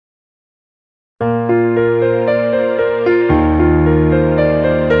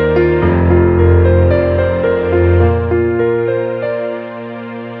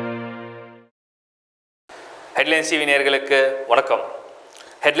Headlines TV நேயர்களுக்கு வணக்கம்.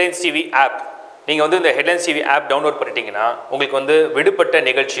 Headlines TV app நீங்கள் வந்து இந்த Headlines TV ஆப் டவுன்லோட் பண்ணிட்டீங்கன்னா உங்களுக்கு வந்து விடுபட்ட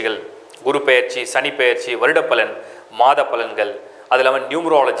நிகழ்ச்சிகள், குரு பெயர்ச்சி, சனி பெயர்ச்சி, வருட பலன், மாத பலன்கள், அது இல்லாமல்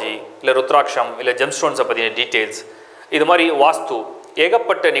நியூமராலஜி, இல்லை ருத்ராட்சம், இல்லை ஜெம்ஸ்டோன்ஸை பற்றின டீட்டெயில்ஸ், இது மாதிரி வாஸ்து,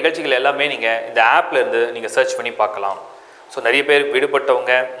 ஏகப்பட்ட நிகழ்ச்சிகள் எல்லாமே நீங்கள் இந்த ஆப்லேருந்து நீங்கள் சர்ச் பண்ணி பார்க்கலாம். ஸோ நிறைய பேர்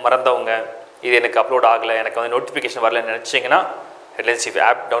விடுபட்டவங்க, மறந்தவங்க, இது எனக்கு அப்லோட் ஆகலை, எனக்கு வந்து நோட்டிஃபிகேஷன் வரலன்னு நினச்சிங்கன்னா Headlines TV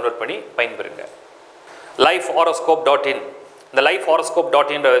ஆப் டவுன்லோட் பண்ணி பயன்பெறுங்க. lifehoroscope.in இந்த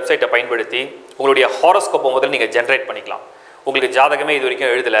lifehoroscope.in வெப்சைட்டை பயன்படுத்தி உங்களுடைய ஹாரோஸ்கோப்பை முதல்ல நீங்கள் ஜென்ரேட் பண்ணிக்கலாம். உங்களுக்கு ஜாதகமே இது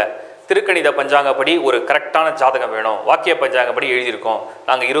வரைக்கும் எழுதலை, திருக்கணித பஞ்சாங்கப்படி ஒரு கரெக்டான ஜாதகம் வேணும், வாக்கிய பஞ்சாங்கப்படி எழுதியிருக்கோம்,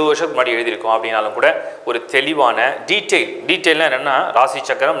 நாங்கள் 20 வருஷத்துக்கு முன்னாடி எழுதியிருக்கோம் அப்படின்னாலும் கூட ஒரு தெளிவான டீட்டெயில்னால் என்னென்னா ராசி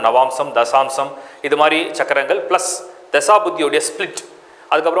சக்கரம், நவாம்சம், தசாம்சம், இது மாதிரி சக்கரங்கள் ப்ளஸ் தசாபுத்தியோடைய ஸ்பிளிட்,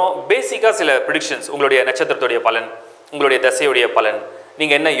 அதுக்கப்புறம் பேசிக்காக சில ப்ரிடிக்ஷன்ஸ், உங்களுடைய நட்சத்திரத்துடைய பலன், உங்களுடைய தசையுடைய பலன்,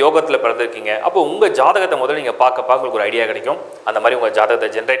 நீங்கள் என்ன யோகத்தில் பிறந்திருக்கீங்க, அப்போ உங்கள் ஜாதகத்தை முதல்ல நீங்கள் பார்க்க உங்களுக்கு ஒரு ஐடியா கிடைக்கும். அந்த மாதிரி உங்கள் ஜாதகத்தை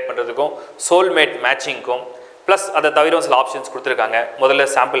ஜென்ரேட் பண்ணுறதுக்கும் சோல்மேட் மேட்சிங்க்கும் ப்ளஸ் அதை தவிர சில ஆப்ஷன்ஸ் கொடுத்துருக்காங்க. முதல்ல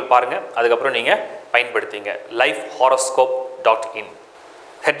சாம்பிள் பாருங்கள், அதுக்கப்புறம் நீங்கள் பயன்படுத்திங்க. lifehoroscope.in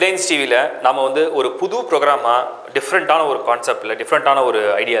ஹெட்லைன்ஸ் டிவியில் நாம் வந்து ஒரு புது ப்ரோக்ராமாக டிஃப்ரெண்ட்டான ஒரு கான்செப்டில், டிஃப்ரெண்ட்டான ஒரு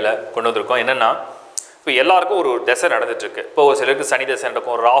ஐடியாவில் கொண்டு வந்திருக்கோம். என்னென்னா, இப்போ எல்லாருக்கும் ஒரு தசை நடந்துகிட்ருக்கு. இப்போ ஒரு சிலருக்கு சனி தசை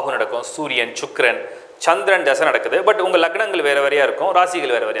நடக்கும், ராகு நடக்கும், சூரியன், சுக்கிரன், சந்திரன் தசை நடக்குது. பட் உங்கள் லக்னங்கள் வேறு வேறையாக இருக்கும்,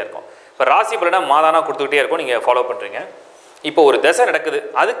 ராசிகள் வேறு வேறையாக இருக்கும். இப்போ ராசி பலனை மாதானா கொடுத்துக்கிட்டே இருக்கும், நீங்கள் ஃபாலோ பண்ணுறீங்க. இப்போ ஒரு தசை நடக்குது,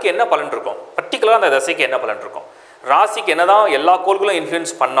 அதுக்கு என்ன பலன் இருக்கும், பர்டிகுலராக அந்த தசைக்கு என்ன பலன் இருக்கும். ராசிக்கு என்ன தான் எல்லா கோள்களும்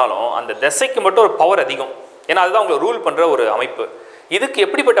இன்ஃப்ளூயன்ஸ் பண்ணாலும் அந்த தசைக்கு மட்டும் ஒரு பவர் அதிகம். ஏன்னா அதுதான் உங்களை ரூல் பண்ணுற ஒரு அமைப்பு. இதுக்கு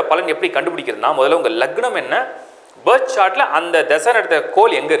எப்படிப்பட்ட பலன் எப்படி கண்டுபிடிக்கிறதுனா, முதல்ல உங்கள் லக்னம் என்ன, பர்த் சார்ட்டில் அந்த தசை நடத்த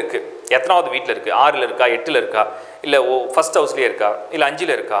கோள் எங்கே இருக்குது, எத்தனாவது வீட்டில் இருக்குது, 6ல் இருக்கா, 8ல் இருக்கா, இல்லை ஃபஸ்ட் ஹவுஸ்லேயே இருக்கா, இல்லை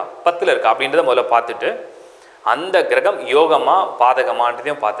 5ல் இருக்கா, 10ல் இருக்கா அப்படின்றத முதல்ல பார்த்துட்டு, அந்த கிரகம் யோகமாக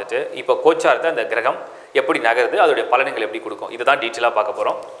பாதகமானதையும் பார்த்துட்டு, இப்போ கோச்சாரத்தை அந்த கிரகம் எப்படி நகருது, அதோடைய பலன்கள் எப்படி கொடுக்கும், இதுதான் டீட்டெயிலாக பார்க்க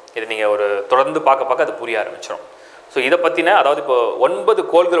போகிறோம். இது நீங்கள் ஒரு தொடர்ந்து பார்க்க அது புரிய ஆரம்பிச்சிடும். ஸோ இதை பற்றின, அதாவது இப்போ 9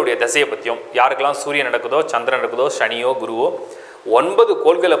 கோள்களுடைய தசையை பற்றியும், யாருக்கெல்லாம் சூரியன் நடக்குதோ, சந்திரன் நடக்குதோ, சனியோ, குருவோ, 9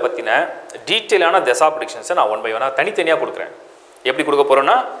 கோள்களை பற்றின டீட்டெயிலான தசா ப்ரிடிக்ஷன்ஸை நான் 1 by 1 தனித்தனியாக கொடுக்குறேன். எப்படி கொடுக்க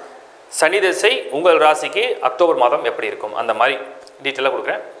போகிறோன்னா, சனி தசை உங்கள் ராசிக்கு அக்டோபர் மாதம் எப்படி இருக்கும் அந்த மாதிரி டீட்டெயிலாக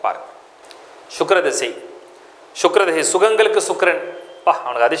கொடுக்குறேன் பாருங்கள். சுக்கிரதசை சுகங்களுக்கு சுக்கிரன்,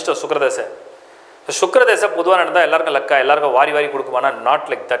 அவனுக்கு அதிர்ஷ்டம் சுக்கிரதசை. சுக்கிரதசை பொதுவாக நடந்தால் எல்லாருக்கும் லக்கா, எல்லாருக்கும் வாரி வாரி கொடுக்குமானா நாட்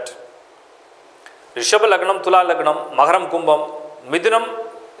லைக் தட். ரிஷப லக்னம், துலா லக்னம், மகரம், கும்பம், மிதுனம்,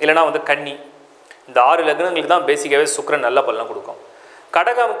 இல்லைனா வந்து கன்னி, இந்த 6 லக்னங்களுக்கு தான் பேசிக்காகவே சுக்கிரன் நல்ல பலனை கொடுக்கும்.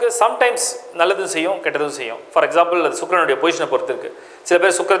 கடகமுக்கு சம்டைம்ஸ் நல்லதும் செய்யும், கெட்டதும் செய்யும். ஃபார் எக்ஸாம்பிள், அது சுக்கிரனுடைய பொசிஷனை பொறுத்து இருக்குது. சில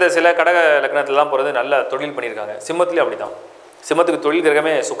பேர் சுக்கிரதசையில் கடக லக்னத்திலாம் போகிறது நல்ல தொழில் பண்ணியிருக்காங்க. சிம்மத்துலேயும் அப்படி தான். சிம்மத்துக்கு தொழில்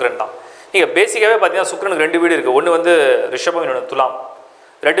கிரகமே சுக்கிரன் தான். நீங்கள் பேசிக்காகவே பார்த்தீங்கன்னா சுக்கிரனுக்கு 2 வீடு இருக்குது. ஒன்று வந்து ரிஷபம், இன்னொன்று துலாம்.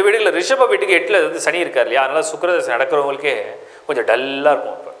 2 வீடுகளில் ரிஷப வீட்டுக்கு 8ல் வந்து சனி இருக்கார் இல்லையா, அதனால் சுக்கிரதசை நடக்கிறவங்களுக்கே கொஞ்சம் டல்லாக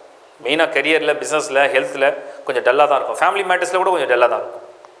இருக்கும். இப்போ மெயினாக கரியரில், பிஸ்னஸில், ஹெல்த்தில் கொஞ்சம் டல்லாக தான் இருக்கும். ஃபேமிலி மேட்டர்ஸில் கூட கொஞ்சம் டல்லாக தான் இருக்கும்.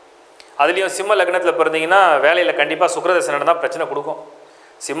 அதுலேயும் சிம்ம லக்னத்தில் பிறந்தீங்கன்னா வேலையில் கண்டிப்பாக சுக்கிரதசை நடந்தால் பிரச்சனை கொடுக்கும்.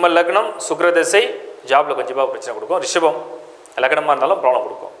 சிம்ம லக்னம் சுக்கிரதசை ஜாபில் கொஞ்சமாக பிரச்சனை கொடுக்கும். ரிஷபம் லக்னமாக இருந்தாலும் ப்ராப்ளம்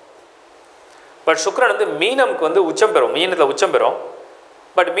கொடுக்கும். பட் சுக்கிரன் வந்து மீனமுக்கு வந்து உச்சம் பெறும், மீனத்தில் உச்சம் பெறும்.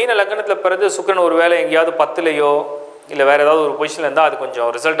 பட் மீன லக்னத்தில் பிறந்து சுக்கிரன் ஒரு வேலை எங்கேயாவது 10லையோ இல்லை வேறு ஏதாவது ஒரு பொசிஷனில் இருந்தால் அது கொஞ்சம்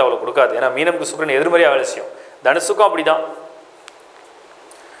ரிசல்ட் அவ்வளோ கொடுக்காது. ஏன்னா மீனமுக்கு சுக்கிரன் எதிர்மறையாக வேலை செய்யும். தனுசுக்கும் அப்படி தான்.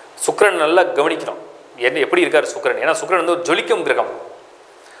 சுக்கிரன் நல்லா கவனிக்கணும், என்ன எப்படி இருக்கார் சுக்கிரன். ஏன்னா சுக்கிரன் வந்து ஒரு ஜொலிக்கும் கிரகம்.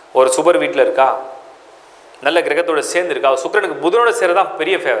 ஒரு சுபர் வீட்டில் இருக்கா, நல்ல கிரகத்தோடு சேர்ந்து இருக்கா. சுக்கிரனுக்கு புதனோட சேர்றது தான்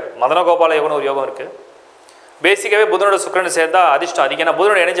பெரிய ஃபேவர். மதனகோபால யோகம்னு ஒரு யோகம் இருக்குது. பேசிக்காகவே புதனோட சுக்கிரன் சேர்ந்தால் அதிர்ஷ்டம் அதிகம். ஏன்னா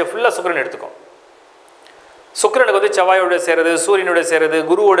புதனோட எனர்ஜி ஃபுல்லாக சுக்கிரன் எடுத்துக்கும். சுக்கிரனுக்கு வந்து செவ்வாயோட சேருது, சூரியனோட சேருது,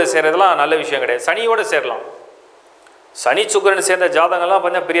 குருவோட சேர்றதுலாம் நல்ல விஷயம் கிடையாது. சனியோட சேரலாம். சனி சுக்கிரன் சேர்ந்த ஜாதகங்கள்லாம்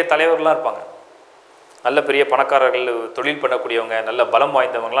பார்த்தீங்கன்னா பெரிய தலைவர்கள்லாம் இருப்பாங்க, நல்ல பெரிய பணக்காரர்கள், தொழில் பண்ணக்கூடியவங்க, நல்ல பலம்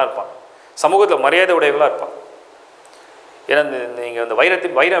வாய்ந்தவங்களாம் இருப்பாங்க, சமூகத்தில் மரியாதை உடையவர்களாக இருப்பாங்க. ஏன்னா நீங்கள் அந்த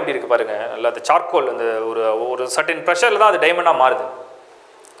வைரம் அப்படி இருக்குது பாருங்கள், நல்லா அந்த சார்கோல், அந்த ஒரு சர்டன் ப்ரெஷரில் தான் அது டைமண்டாக மாறுது.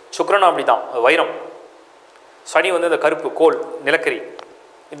 சுக்கிரனும் அப்படி தான், வைரம். சனி வந்து அந்த கருப்பு கோல், நிலக்கரி,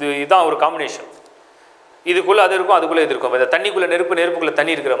 இதுதான் ஒரு காம்பினேஷன். இதுக்குள்ளே அது இருக்கும், அதுக்குள்ளே இது இருக்கும். இந்த தண்ணிக்குள்ளே நெருப்பு, நெருப்புக்குள்ளே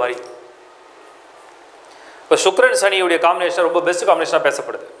தண்ணி இருக்கிற மாதிரி. இப்போ சுக்கிரன் சனியுடைய காம்பினேஷன் ரொம்ப பெஸ்ட் காம்பினேஷனாக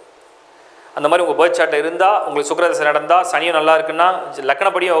பேசப்படுது. அந்த மாதிரி உங்கள் பர்த் சார்ட்டில் இருந்தால், உங்களுக்கு சுக்கிரதசை நடந்தால், சனியும் நல்லா இருக்குன்னா,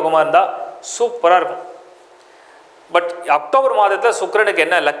 லக்னப்படியும் யோகமாக இருந்தால் சூப்பராக இருக்கும். பட் அக்டோபர் மாதத்தில் சுக்கிரனுக்கு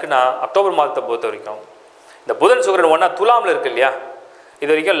என்ன லக்குனா, அக்டோபர் மாதத்தை பொறுத்த வரைக்கும் இந்த புதன் சுக்கிரன் ஒன்றா துலாமில் இருக்குது இல்லையா, இது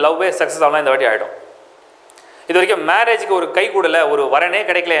வரைக்கும் லவ்வே சக்ஸஸ் ஆகலாம், இந்த வாட்டி ஆகிடும். இது வரைக்கும் மேரேஜுக்கு ஒரு கை கூடலை, ஒரு வரனே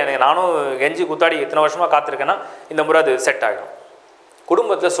கிடைக்கல, எனக்கு நானும் கெஞ்சி குத்தாடி இத்தனை வருஷமாக காத்திருக்கேன்னா இந்த முறை அது செட் ஆகிடும்.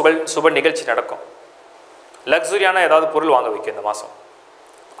 குடும்பத்தில் சுப நிகழ்ச்சி நடக்கும். லக்ஸுரியான ஏதாவது பொருள் வாங்க வைக்கும் இந்த மாதம்.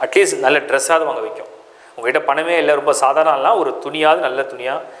 அட்லீஸ்ட் நல்ல ட்ரெஸ்ஸாவது வாங்க வைக்கும். உங்கள்கிட்ட பணமே இல்லை, ரொம்ப சாதாரணலாம் ஒரு துணியாவது நல்ல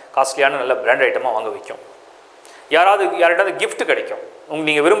துணியாக காஸ்ட்லியான நல்ல பிராண்ட் ஐட்டமாக வாங்க வைக்கும். யார்கிட்ட கிஃப்ட் கிடைக்கும்,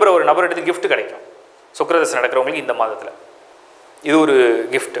 நீங்கள் விரும்புகிற ஒரு நபர்கிட்ட கிஃப்ட் கிடைக்கும். சுக்கிரதசை நடக்கிறவங்களுக்கு இந்த மாதத்தில் இது ஒரு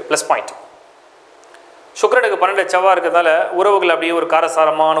கிஃப்ட் ப்ளஸ் பாயிண்ட். சுக்கிரனுக்கு 12 செவ்வாய் இருக்கிறதால உறவுகள் அப்படியே ஒரு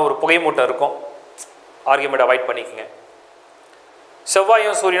காரசாரமான ஒரு புகை மூட்டம் இருக்கும். ஆர்கியூமெண்ட் அவாய்ட் பண்ணிக்கோங்க.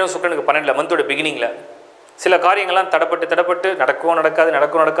 செவ்வாயும் சூரியனும் சுக்கிரனுக்கு 12 மந்தோட பிகினிங்கில் சில காரியங்கள்லாம் தடப்பட்டு நடக்கும்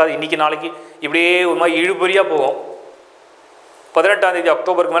நடக்காது இன்றைக்கி நாளைக்கு இப்படியே ஒரு மாதிரி இழுபறியாக போகும். 18ஆம் தேதி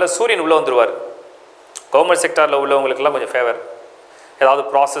அக்டோபருக்கு மேலே சூரியன் உள்ளே வந்துடுவார். கவர்மெண்ட் செக்டாரில் உள்ளவங்களுக்கெல்லாம் கொஞ்சம் ஃபேவர். ஏதாவது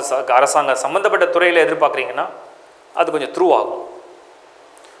ப்ராசஸ் அரசாங்க சம்மந்தப்பட்ட துறையில் எதிர்பார்க்குறீங்கன்னா அது கொஞ்சம் த்ரூ ஆகும்.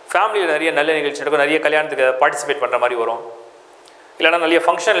 ஃபேமிலியில் நிறைய நல்ல நிகழ்ச்சி நடக்கும், நிறைய கல்யாணத்துக்கு பார்ட்டிசிபேட் பண்ணுற மாதிரி வரும். இல்லைனா நிறைய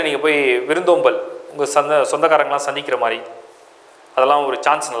ஃபங்க்ஷனில் நீங்கள் போய் விருந்தோம்பல் உங்கள் சொந்தக்காரங்களாம் சந்திக்கிற மாதிரி அதெல்லாம் ஒரு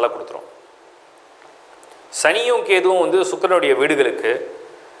சான்ஸ் நல்லா கொடுத்துரும். சனியும் கேதுவும் வந்து சுக்கிரனுடைய வீடுகளுக்கு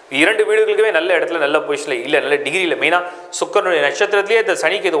 2 வீடுகளுக்குமே நல்ல இடத்துல நல்ல பொசிஷனில் இல்லை, நல்ல டிகிரியில். மெயினாக சுக்கிரனுடைய நட்சத்திரத்திலே இந்த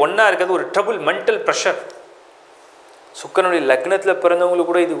சனி கேது ஒன்றா இருக்கிறது ஒரு ட்ரபுள், மென்டல் ப்ரெஷர். சுக்கிரனுடைய லக்னத்தில்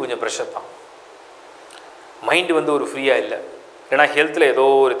பிறந்தவங்களுக்கு கூட இது கொஞ்சம் ப்ரெஷர் தான். மைண்டு வந்து ஒரு ஃப்ரீயாக இல்லை. ஏன்னா ஹெல்த்தில் ஏதோ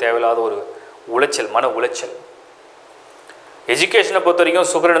ஒரு தேவையில்லாத ஒரு உளைச்சல், மன உளைச்சல். எஜுகேஷனை பொறுத்த வரைக்கும்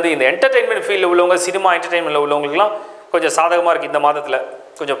சுக்கிரன் வந்து இந்த என்டர்டெயின்மெண்ட் ஃபீல்டில் உள்ளவங்க, சினிமா என்டர்டெயின்மெண்ட்டில் உள்ளவங்களுக்குலாம் கொஞ்சம் சாதகமாக இருக்குது. இந்த மாதத்தில்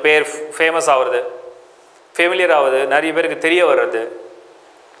கொஞ்சம் பேர் ஃபேமஸ் ஆகிறது, ஃபெமிலியர் ஆகுது, நிறைய பேருக்கு தெரிய வர்றது,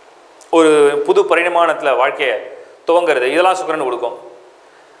 ஒரு புது பரிணாமத்தில் வாழ்க்கையை துவங்கிறது, இதெல்லாம் சுக்கிரன் கொடுக்கும்.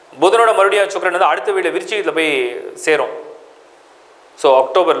 புதனோட மறுபடியும் சுக்கிரன் வந்து அடுத்த வீடு விருச்சிகத்தில் போய் சேரும். ஸோ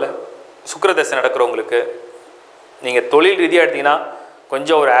அக்டோபரில் சுக்கிரதசை நடக்கிறவங்களுக்கு நீங்கள் தொழில் ரீதியாக எடுத்திங்கன்னா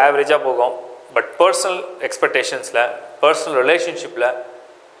கொஞ்சம் ஒரு ஆவரேஜாக போகும். பட் பர்சனல் எக்ஸ்பெக்டேஷன்ஸில், பர்சனல் ரிலேஷன்ஷிப்பில்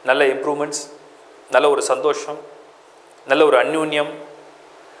நல்ல இம்ப்ரூவ்மெண்ட்ஸ், நல்ல ஒரு சந்தோஷம், நல்ல ஒரு அந்யூன்யம்,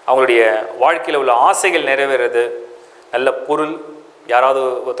 அவங்களுடைய வாழ்க்கையில் உள்ள ஆசைகள் நிறைவேறது, நல்ல பொருள், யாராவது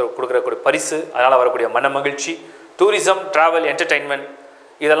ஒருத்தர் கொடுக்குறக்கூடிய பரிசு, அதனால் வரக்கூடிய மன மகிழ்ச்சி, டூரிசம், ட்ராவல், என்டர்டெயின்மெண்ட்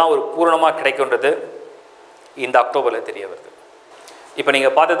இதெல்லாம் ஒரு பூரணமாக கிடைக்குன்றது இந்த அக்டோபரில் தெரிய வருது. இப்போ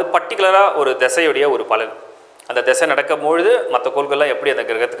நீங்கள் பார்த்தது பர்டிகுலராக ஒரு திசையுடைய ஒரு பலன். அந்த திசை நடக்கும்பொழுது மற்ற கோள்கள்லாம் எப்படி அந்த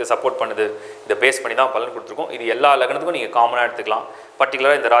கிரகத்துக்கு சப்போர்ட் பண்ணுது இதை பேஸ் பண்ணி தான் பலன் கொடுத்துருக்கோம். இது எல்லா லக்னத்துக்கும் நீங்கள் காமனாக எடுத்துக்கலாம்.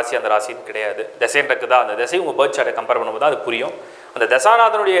 பர்டிகுலராக இந்த ராசி அந்த ராசின்னு கிடையாது. திசை நடக்குதா, அந்த திசை உங்கள் பர்த் சார்ட்டை கம்பேர் பண்ணும்போது தான் அது புரியும். அந்த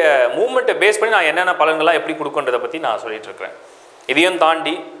தசாநாதனுடைய மூவ்மெண்ட்டை பேஸ் பண்ணி நான் என்னென்ன பலன்கள்லாம் எப்படி கொடுக்குன்றதை பற்றி நான் சொல்லிட்டு இருக்கிறேன். இதையும்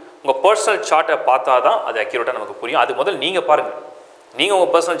தாண்டி உங்கள் பர்சனல் சார்ட்டை பார்த்தா தான் அது அக்யூரேட்டாக நமக்கு புரியும். அது முதல் நீங்கள் பாருங்கள், நீங்கள்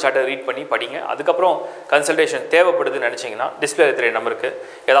உங்கள் பர்சனல் சார்ட்டை ரீட் பண்ணி படிங்க. அதுக்கப்புறம் கன்சல்டேஷன் தேவைப்படுதுன்னு நினச்சிங்கன்னா டிஸ்பிளே இருக்கிற நம்பருக்கு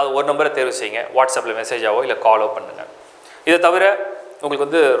ஏதாவது ஒரு நம்பரை தேர்வு செய்யுங்க. வாட்ஸ்அப்பில் மெசேஜாவோ இல்லை காலோ பண்ணுங்கள். இதை தவிர உங்களுக்கு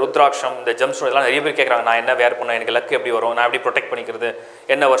வந்து ருத்ராட்சம், இந்த ஜெம்ஸ்டோன் இதெல்லாம் நிறைய பேர் கேட்குறாங்க, நான் என்ன வேர் பண்ணேன், எனக்கு லக்கு எப்படி வரும், நான் எப்படி ப்ரொடெக்ட் பண்ணிக்கிறது,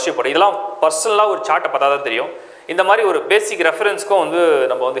 என்ன வர்ஷிப்படும், இதெல்லாம் பர்சனலாக ஒரு சார்ட்டை பார்த்தா தான் தெரியும். இந்த மாதிரி ஒரு பேசிக் ரெஃபரன்ஸ்க்கும் வந்து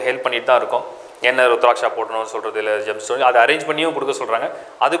நம்ம வந்து ஹெல்ப் பண்ணிட்டு தான் இருக்கோம். என்ன ருத்ராட்சா போடணும்னு சொல்கிறது இல்லை ஜெம்ஸ்டோன் அதை அரேஞ்ச் பண்ணியும் கொடுக்க சொல்கிறாங்க.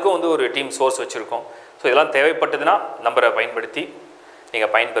 அதுக்கும் வந்து ஒரு டீம் சோர்ஸ் வச்சுருக்கோம். ஸோ இதெல்லாம் தேவைப்பட்டதுன்னா நம்பரை பயன்படுத்தி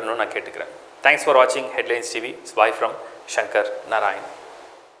நீங்கள் பயன்பெறணும்னு நான் கேட்டுக்கிறேன். தேங்க்ஸ் ஃபார் வாட்சிங் headlines TV. Bye from Shankar Narayan.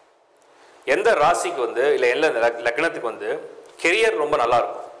 எந்த ராசிக்கு வந்து இல்லை எந்த லக்னத்துக்கு வந்து கெரியர் ரொம்ப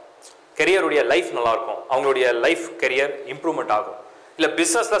நல்லாயிருக்கும், கெரியருடைய லைஃப் நல்லாயிருக்கும், அவங்களுடைய லைஃப் கெரியர் இம்ப்ரூவ்மெண்ட் ஆகும், இல்லை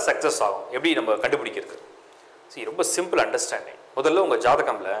பிஸ்னஸில் சக்ஸஸ் ஆகும், எப்படி நம்ம கண்டுபிடிக்கிறது? சரி, ரொம்ப சிம்பிள் அண்டர்ஸ்டாண்டிங். முதல்ல உங்கள்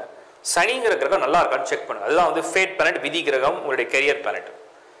ஜாதகமில் சனிங்கிற கிரகம் நல்லா இருக்கான்னு செக் பண்ணுங்கள். அதுதான் வந்து ஃபேட் பிளானட், விதி கிரகம், உங்களுடைய கெரியர் பிளானட்.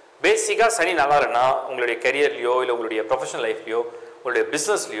 பேசிக்காக சனி நல்லா இல்லைன்னா உங்களுடைய கெரியர்லையோ இல்லை உங்களுடைய ப்ரொஃபஷனல் லைஃப்லையோ உங்களுடைய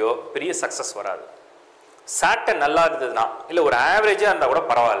பிஸ்னஸ்லையோ பெரிய சக்ஸஸ் வராது. சாட்டர்ன் நல்லா இருந்ததுன்னா இல்லை ஒரு ஆவரேஜாக இருந்தால் கூட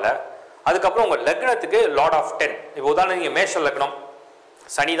பரவாயில்ல. அதுக்கப்புறம் உங்கள் லக்னத்துக்கு லார்ட் ஆஃப் 10. இப்போ உதாரணம் நீங்கள் மேஷ லக்னம்,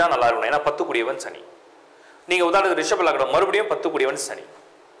 சனி தான் நல்லா இருக்கணும், ஏன்னா 10 கூடியவன் சனி. நீங்கள் உதாரணத்துக்கு ரிஷப லக்னம், மறுபடியும் 10 கூடியவன் சனி.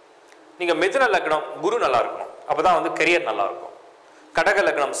 நீங்கள் மிதுன லக்னம், குரு நல்லா இருக்கணும், அப்போ தான் வந்து கெரியர் நல்லா இருக்கும். கடக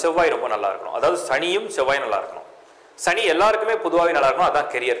லக்னம், செவ்வாய் ரொம்ப நல்லா இருக்கணும், அதாவது சனியும் செவ்வாய் நல்லா இருக்கணும். சனி எல்லாருக்குமே பொதுவாகவே நல்லா இருக்கணும்,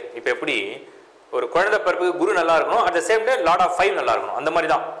 அதுதான் கெரியர். இப்போ எப்படி ஒரு குழந்தை பிறப்புக்கு குரு நல்லா இருக்கணும், at the same time Lord of 5 நல்லா இருக்கணும். அந்த மாதிரி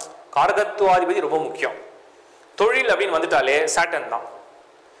தான் காரகத்துவாதிபதி ரொம்ப முக்கியம். தொழில் அப்படின்னு வந்துட்டாலே சாட்டர்ன் தான்.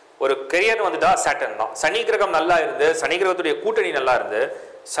 ஒரு கெரியர் வந்துட்டா சாட்டர்ன் தான். சனி கிரகம் நல்லா இருந்து, சனி கிரகத்துடைய கூட்டணி நல்லா இருந்து,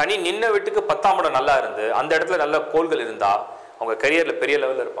 சனி நின்ன வீட்டுக்கு 10ஆம் இடம் நல்லா இருந்து, அந்த இடத்துல நல்ல கோள்கள் இருந்தால் அவங்க கெரியரில் பெரிய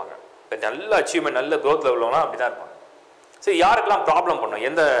லெவலில் இருப்பாங்க. நல்ல அச்சீவ்மெண்ட், நல்ல க்ரோத் லெவல்லாம் அப்படி தான் இருப்பாங்க. சரி, யாருக்கெல்லாம் ப்ராப்ளம் பண்ணும்,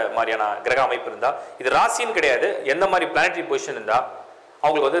 எந்த மாதிரியான கிரக அமைப்பு இருந்தால், இது ராசின்னு கிடையாது, எந்த மாதிரி பிளானட்டரி பொசிஷன் இருந்தால்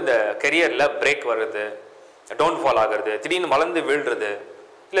அவங்களுக்கு வந்து இந்த கெரியரில் பிரேக் வர்றது, டவுன்ஃபால் ஆகிறது, திடீர்னு வளர்ந்து வீழ்றது,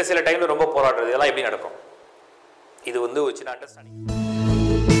 இல்லை சில டைமில் ரொம்ப போராடுறது, இதெல்லாம் எப்படி நடக்கும்? இது வந்து ஒரு சின்ன அண்டர்ஸ்டாண்டிங்.